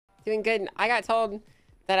Doing good. I got told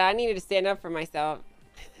that I needed to stand up for myself.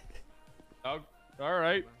 Oh, all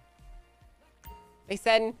right. They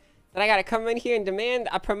said that I gotta come in here and demand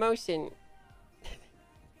a promotion.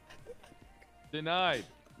 Denied.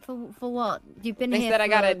 For what? You've been They here. said I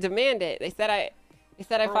gotta demand it. They said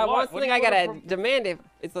if I want something, I gotta demand it.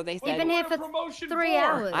 Is what they said. You've been here for 3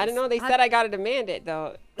 hours. I don't know. They said I gotta demand it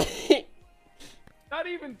though. Not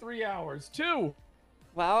even 3 hours. 2.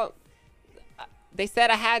 Well, they said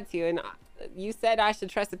I had to, and you said I should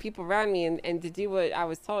trust the people around me and to do what I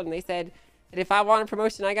was told. And they said that if I want a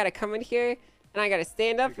promotion, I gotta come in here and I gotta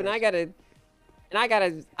stand up and I gotta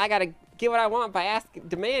get what I want by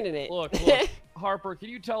demanding it. Look, Harper, can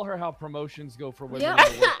you tell her how promotions go for women in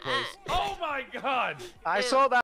the workplace? Oh my God! I saw that.